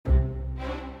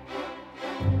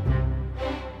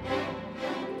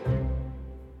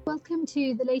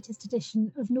to the latest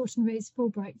edition of Norton Rose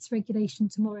Fulbright's Regulation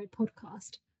Tomorrow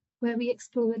podcast, where we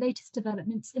explore the latest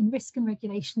developments in risk and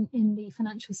regulation in the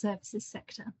financial services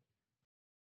sector.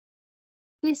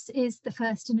 This is the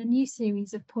first in a new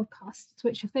series of podcasts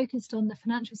which are focused on the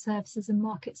Financial Services and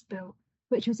Markets Bill,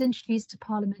 which was introduced to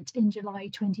Parliament in July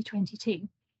 2022.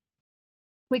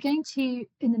 We're going to,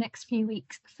 in the next few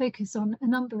weeks, focus on a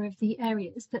number of the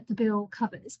areas that the bill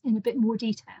covers in a bit more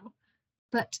detail,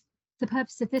 but the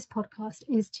purpose of this podcast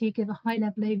is to give a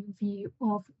high-level overview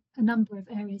of a number of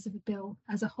areas of the bill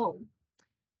as a whole.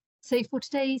 So for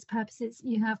today's purposes,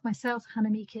 you have myself, Hannah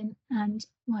Meakin, and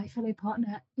my fellow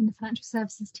partner in the financial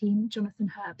services team,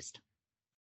 Jonathan Herbst.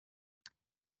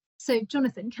 So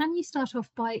Jonathan, can you start off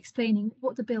by explaining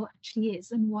what the bill actually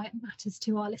is and why it matters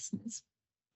to our listeners?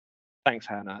 Thanks,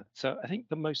 Hannah. So I think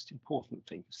the most important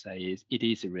thing to say is it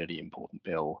is a really important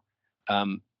bill.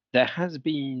 There has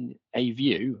been a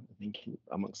view, I think,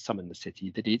 amongst some in the city,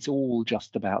 that it's all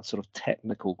just about sort of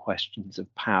technical questions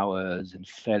of powers and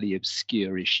fairly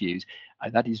obscure issues.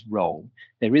 That is wrong.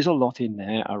 There is a lot in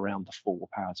there around the four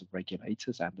powers of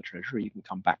regulators and the Treasury. You can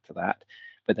come back to that.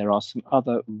 But there are some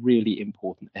other really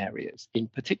important areas. In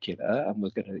particular, and we're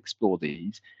going to explore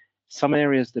these, some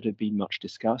areas that have been much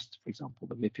discussed, for example,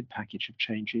 the MiFID package of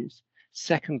changes.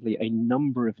 Secondly, a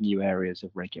number of new areas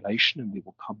of regulation, and we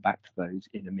will come back to those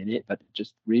in a minute, but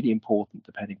just really important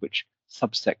depending which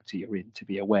subsector you're in to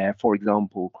be aware, for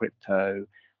example, crypto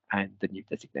and the new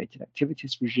designated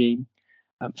activities regime.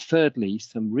 Thirdly,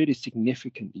 some really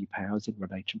significant new powers in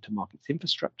relation to markets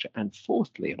infrastructure. And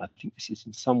fourthly, and I think this is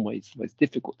in some ways the most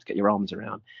difficult to get your arms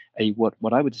around,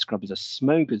 what I would describe as a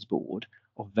smorgasbord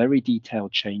of very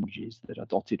detailed changes that are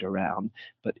dotted around,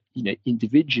 but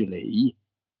individually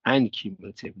and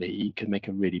cumulatively can make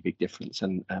a really big difference.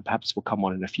 And perhaps we'll come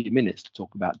on in a few minutes to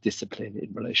talk about discipline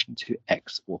in relation to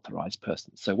ex-authorized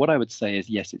persons. So what I would say is,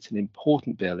 yes, it's an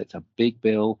important bill. It's a big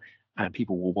bill, and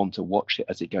people will want to watch it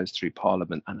as it goes through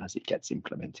Parliament and as it gets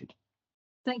implemented.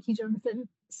 Thank you, Jonathan.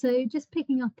 So just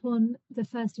picking up on the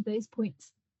first of those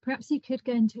points, perhaps you could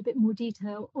go into a bit more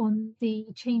detail on the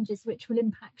changes which will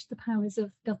impact the powers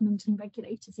of government and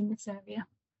regulators in this area.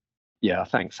 Yeah,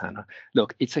 thanks, Hannah.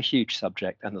 Look, it's a huge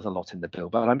subject and there's a lot in the bill,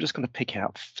 but I'm just going to pick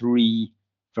out three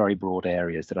very broad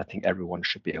areas that I think everyone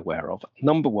should be aware of.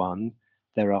 Number one,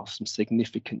 there are some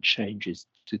significant changes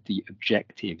to the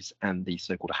objectives and the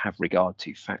so-called have regard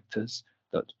to factors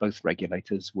that both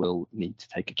regulators will need to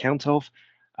take account of.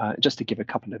 Just to give a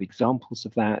couple of examples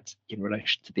of that, in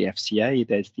relation to the FCA,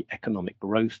 there's the economic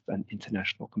growth and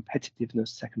international competitiveness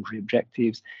secondary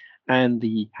objectives, and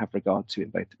the have regard to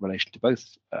in relation to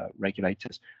both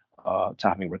regulators to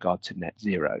having regard to net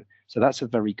zero. So that's a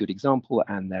very good example,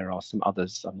 and there are some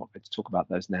others. I'm not going to talk about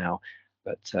those now,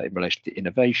 but in relation to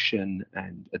innovation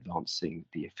and advancing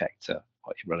the effect in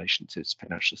relation to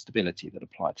financial stability that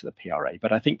apply to the PRA.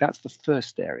 But I think that's the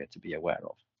first area to be aware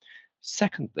of.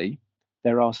 Secondly,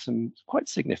 there are some quite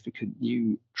significant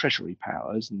new Treasury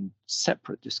powers, and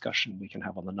separate discussion we can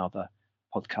have on another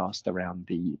podcast around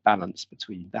the balance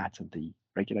between that and the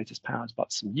regulators' powers,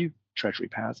 but some new Treasury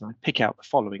powers, and I pick out the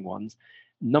following ones.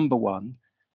 Number one,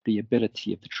 the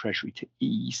ability of the Treasury to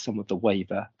ease some of the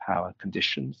waiver power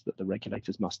conditions that the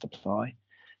regulators must apply.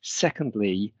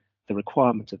 Secondly, the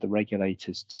requirement of the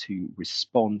regulators to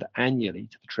respond annually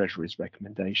to the Treasury's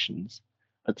recommendations.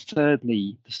 And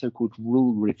thirdly, the so-called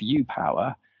rule review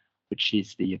power, which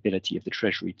is the ability of the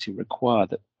Treasury to require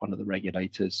that one of the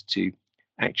regulators to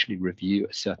actually review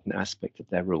a certain aspect of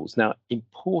their rules. Now,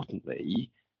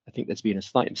 importantly, I think there's been a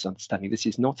slight misunderstanding. This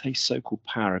is not a so-called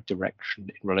power of direction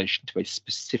in relation to a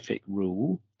specific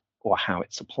rule or how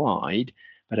it's applied,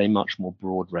 but a much more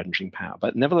broad-ranging power.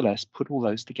 But nevertheless, put all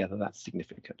those together, that's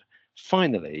significant.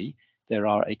 Finally, there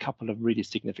are a couple of really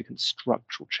significant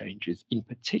structural changes, in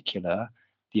particular,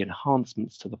 the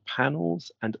enhancements to the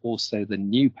panels and also the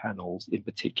new panels, in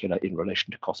particular, in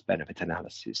relation to cost-benefit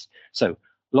analysis. So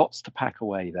lots to pack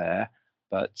away there,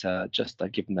 but just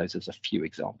I've given those as a few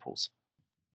examples.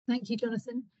 Thank you,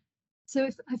 Jonathan. So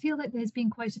I feel like there's been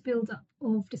quite a build-up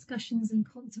of discussions and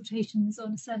consultations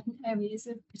on certain areas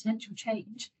of potential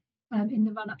change in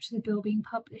the run-up to the bill being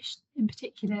published, in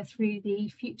particular through the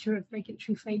Future of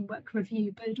Regulatory Framework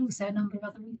review, but also a number of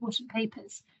other important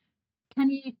papers. Can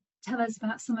you tell us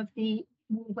about some of the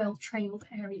more well-trailed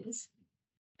areas?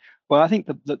 Well, I think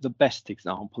the best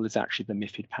example is actually the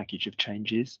MiFID package of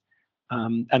changes.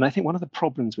 And I think one of the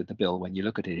problems with the bill, when you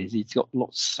look at it, is it's got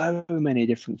so many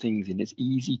different things in. It's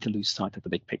easy to lose sight of the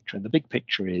big picture. And the big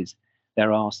picture is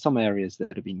there are some areas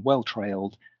that have been well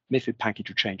trailed. MiFID package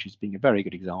of changes being a very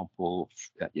good example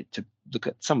to look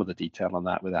at some of the detail on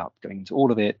that without going into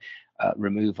all of it.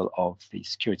 Removal of the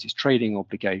securities trading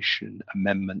obligation,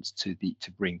 amendments to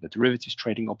bring the derivatives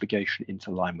trading obligation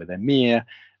into line with EMIR,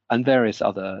 and various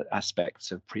other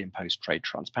aspects of pre and post trade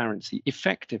transparency.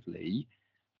 Effectively,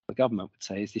 the government would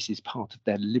say is this is part of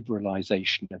their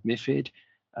liberalisation of MiFID.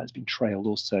 Has been trailed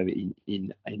also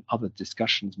in other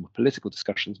discussions, more political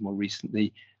discussions more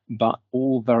recently, but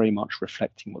all very much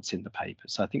reflecting what's in the paper.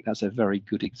 So I think that's a very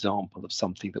good example of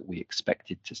something that we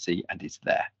expected to see and is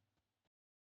there.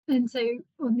 And so,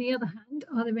 on the other hand,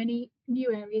 are there any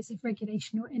new areas of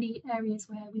regulation or any areas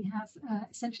where we have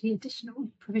essentially additional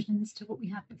provisions to what we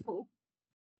had before?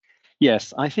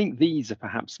 Yes, I think these are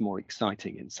perhaps more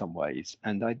exciting in some ways,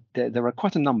 and there are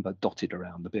quite a number dotted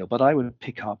around the bill, but I would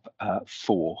pick up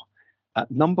 4.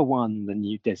 Number 1, the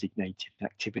new designated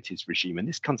activities regime, and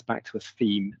this comes back to a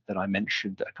theme that I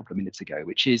mentioned a couple of minutes ago,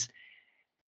 which is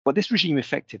what this regime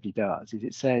effectively does is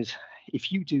it says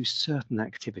if you do certain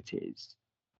activities,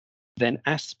 then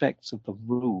aspects of the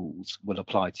rules will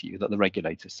apply to you that the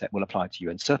regulator set will apply to you,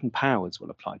 and certain powers will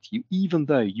apply to you, even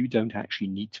though you don't actually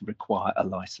need to require a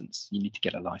license. You need to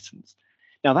get a license.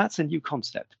 Now, that's a new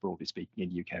concept, broadly speaking,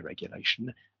 in UK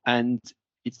regulation, and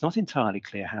it's not entirely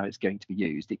clear how it's going to be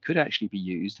used. It could actually be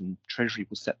used, and Treasury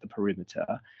will set the perimeter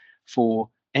for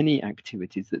any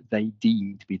activities that they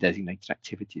deem to be designated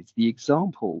activities. The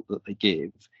example that they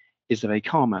give is of a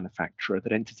car manufacturer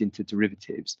that enters into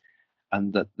derivatives,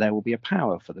 and that there will be a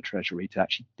power for the Treasury to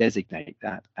actually designate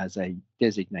that as a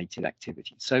designated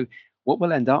activity. So what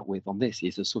we'll end up with on this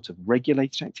is a sort of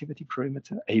regulated activity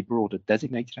perimeter, a broader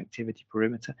designated activity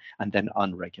perimeter, and then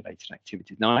unregulated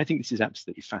activities. Now, I think this is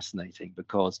absolutely fascinating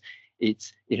because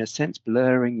it's, in a sense,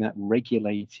 blurring that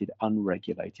regulated,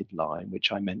 unregulated line,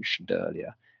 which I mentioned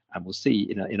earlier. And we'll see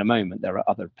in a moment, there are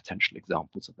other potential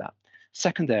examples of that.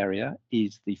 Second area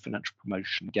is the financial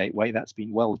promotion gateway. That's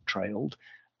been well trailed.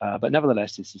 But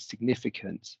nevertheless, it's a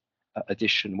significant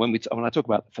addition. When I talk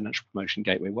about the financial promotion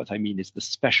gateway, what I mean is the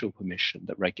special permission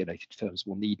that regulated firms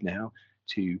will need now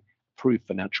to approve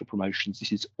financial promotions.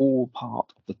 This is all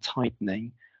part of the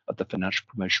tightening of the financial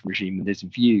promotion regime, and there's a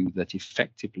view that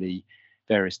effectively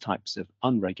various types of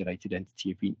unregulated entity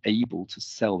have been able to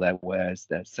sell their wares,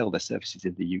 sell their services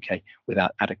in the UK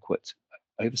without adequate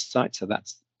oversight. So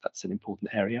that's an important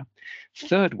area.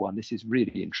 Third one, this is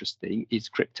really interesting, is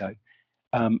crypto.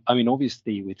 I mean,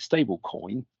 obviously, with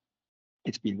stablecoin,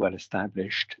 it's been well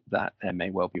established that there may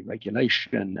well be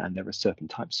regulation, and there are certain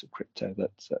types of crypto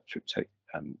crypto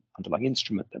underlying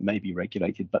instrument that may be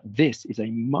regulated. But this is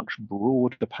a much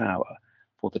broader power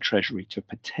for the Treasury to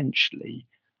potentially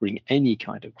bring any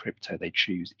kind of crypto they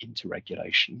choose into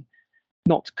regulation.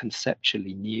 Not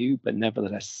conceptually new, but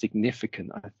nevertheless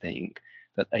significant, I think,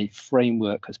 that a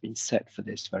framework has been set for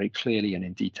this very clearly and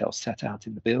in detail set out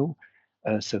in the bill.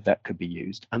 So that could be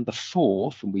used. And the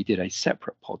fourth, and we did a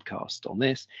separate podcast on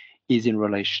this, is in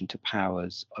relation to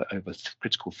powers over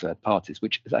critical third parties,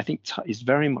 which I think is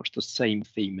very much the same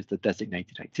theme as the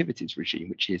designated activities regime,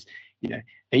 which is,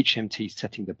 HMT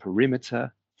setting the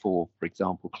perimeter for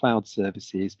example, cloud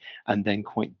services, and then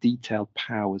quite detailed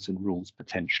powers and rules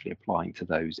potentially applying to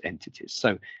those entities.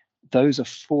 So those are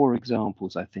 4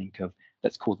 examples, I think, of,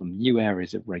 let's call them new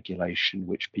areas of regulation,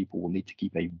 which people will need to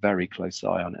keep a very close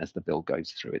eye on as the bill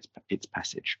goes through its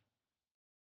passage.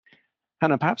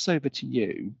 Hannah, perhaps over to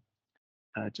you.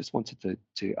 Just wanted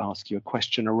to ask you a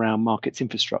question around markets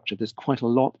infrastructure. There's quite a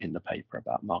lot in the paper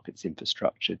about markets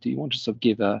infrastructure. Do you want to sort of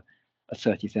give a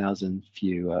 30,000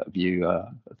 view of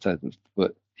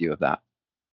that?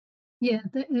 Yeah,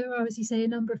 there are, as you say, a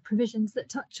number of provisions that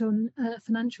touch on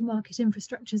financial market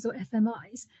infrastructures, or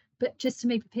FMIs, but just to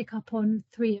maybe pick up on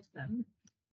 3 of them.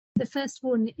 The first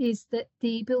one is that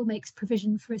the bill makes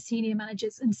provision for a senior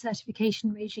managers and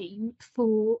certification regime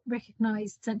for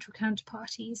recognised central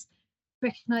counterparties,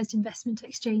 recognised investment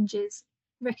exchanges,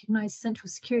 recognised central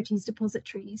securities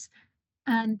depositories,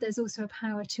 and there's also a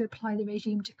power to apply the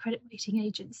regime to credit rating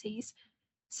agencies.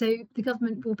 So the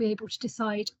government will be able to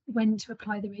decide when to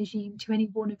apply the regime to any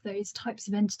one of those types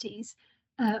of entities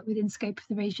within scope of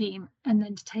the regime, and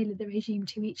then to tailor the regime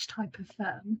to each type of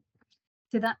firm.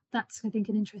 So that's, I think,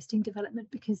 an interesting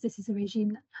development, because this is a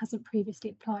regime that hasn't previously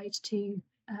applied to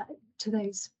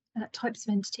those types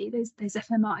of entity, those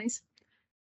FMIs.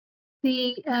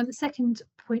 The second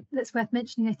point that's worth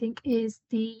mentioning, I think, is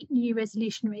the new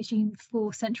resolution regime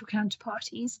for central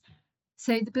counterparties.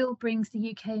 So the bill brings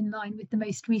the UK in line with the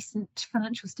most recent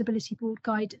Financial Stability Board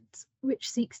guidance, which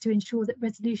seeks to ensure that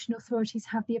resolution authorities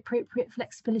have the appropriate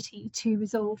flexibility to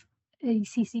resolve a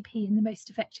CCP in the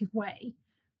most effective way.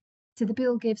 So the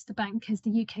bill gives the bank, as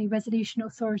the UK Resolution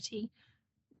Authority,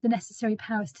 the necessary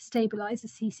powers to stabilise the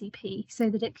CCP so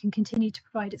that it can continue to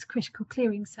provide its critical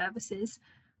clearing services,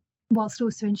 whilst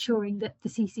also ensuring that the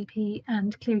CCP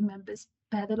and clearing members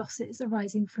bear the losses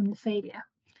arising from the failure.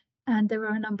 And there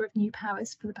are a number of new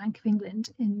powers for the Bank of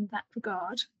England in that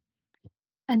regard.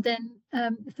 And then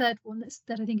the third one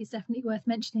that I think is definitely worth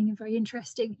mentioning and very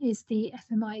interesting is the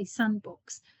FMI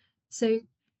sandbox. So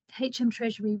HM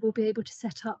Treasury will be able to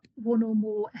set up one or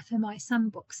more FMI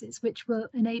sandboxes, which will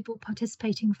enable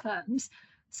participating firms,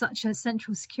 such as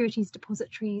central securities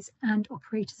depositories and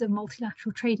operators of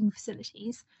multilateral trading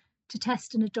facilities, to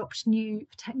test and adopt new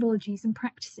technologies and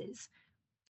practices.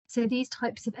 So these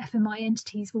types of FMI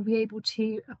entities will be able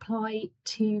to apply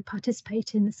to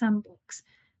participate in the sandbox.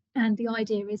 And the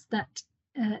idea is that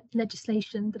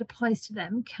legislation that applies to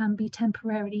them can be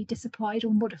temporarily disapplied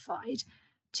or modified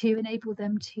to enable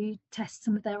them to test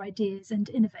some of their ideas and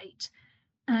innovate.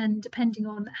 And depending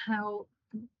on how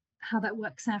that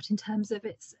works out in terms of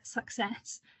its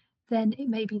success, then it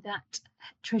may be that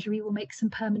Treasury will make some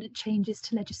permanent changes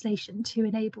to legislation to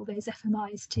enable those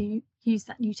FMIs to use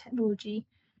that new technology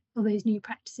or those new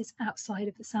practices outside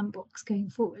of the sandbox going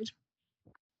forward.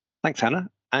 Thanks, Hannah.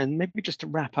 And maybe just to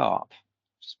wrap up,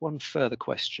 just one further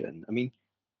question. I mean,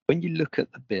 when you look at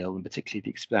the bill and particularly the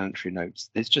explanatory notes,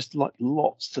 there's just like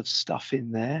lots of stuff in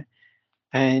there.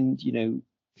 And, you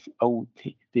know,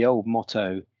 the old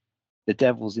motto, the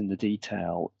devil's in the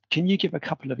detail. Can you give a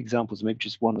couple of examples, maybe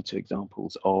just one or two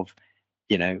examples of,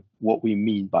 you know, what we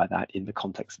mean by that in the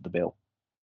context of the bill?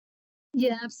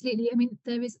 Yeah, absolutely. I mean,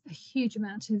 there is a huge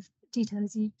amount of detail,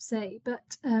 as you say,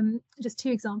 but just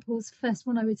two examples. First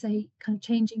one, I would say kind of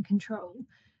changing control.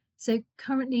 So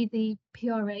currently the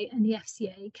PRA and the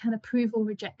FCA can approve or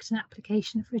reject an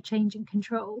application for a change in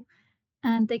control,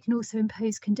 and they can also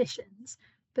impose conditions,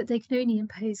 but they can only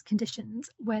impose conditions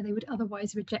where they would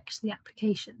otherwise reject the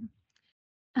application.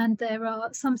 And there are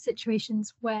some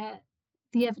situations where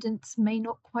the evidence may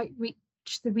not quite reach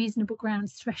the reasonable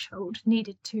grounds threshold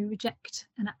needed to reject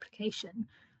an application,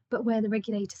 but where the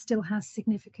regulator still has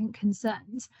significant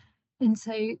concerns. And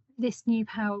so this new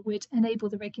power would enable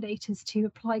the regulators to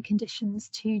apply conditions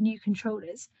to new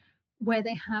controllers where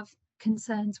they have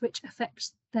concerns which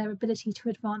affect their ability to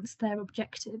advance their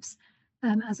objectives,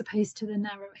 as opposed to the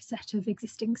narrower set of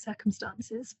existing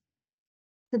circumstances.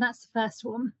 So that's the first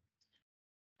one.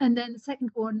 And then the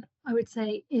second one, I would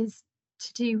say, is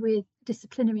to do with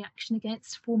disciplinary action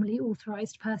against formally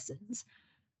authorised persons.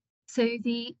 So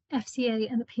the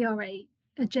FCA and the PRA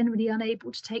are generally unable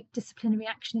to take disciplinary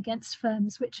action against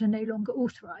firms which are no longer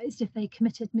authorised if they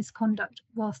committed misconduct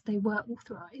whilst they were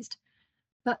authorised.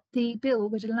 But the bill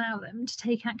would allow them to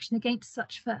take action against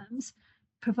such firms,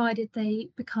 provided they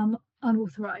become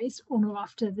unauthorised on or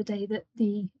after the day that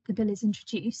the bill is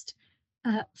introduced,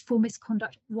 for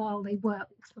misconduct while they were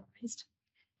authorised.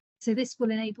 So this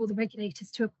will enable the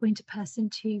regulators to appoint a person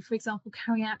to, for example,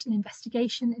 carry out an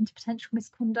investigation into potential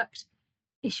misconduct,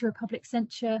 issue a public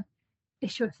censure,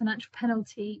 issue a financial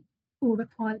penalty, or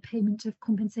require payment of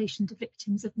compensation to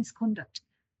victims of misconduct.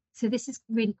 So this is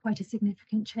really quite a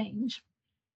significant change.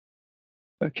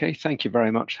 Okay, thank you very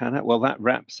much, Hannah. Well, that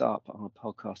wraps up our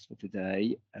podcast for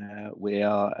today. We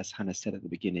are, as Hannah said at the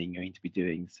beginning, going to be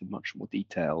doing some much more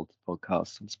detailed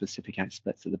podcasts on specific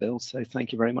aspects of the bill. So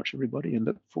thank you very much, everybody, and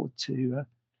look forward to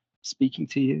speaking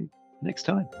to you next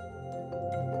time.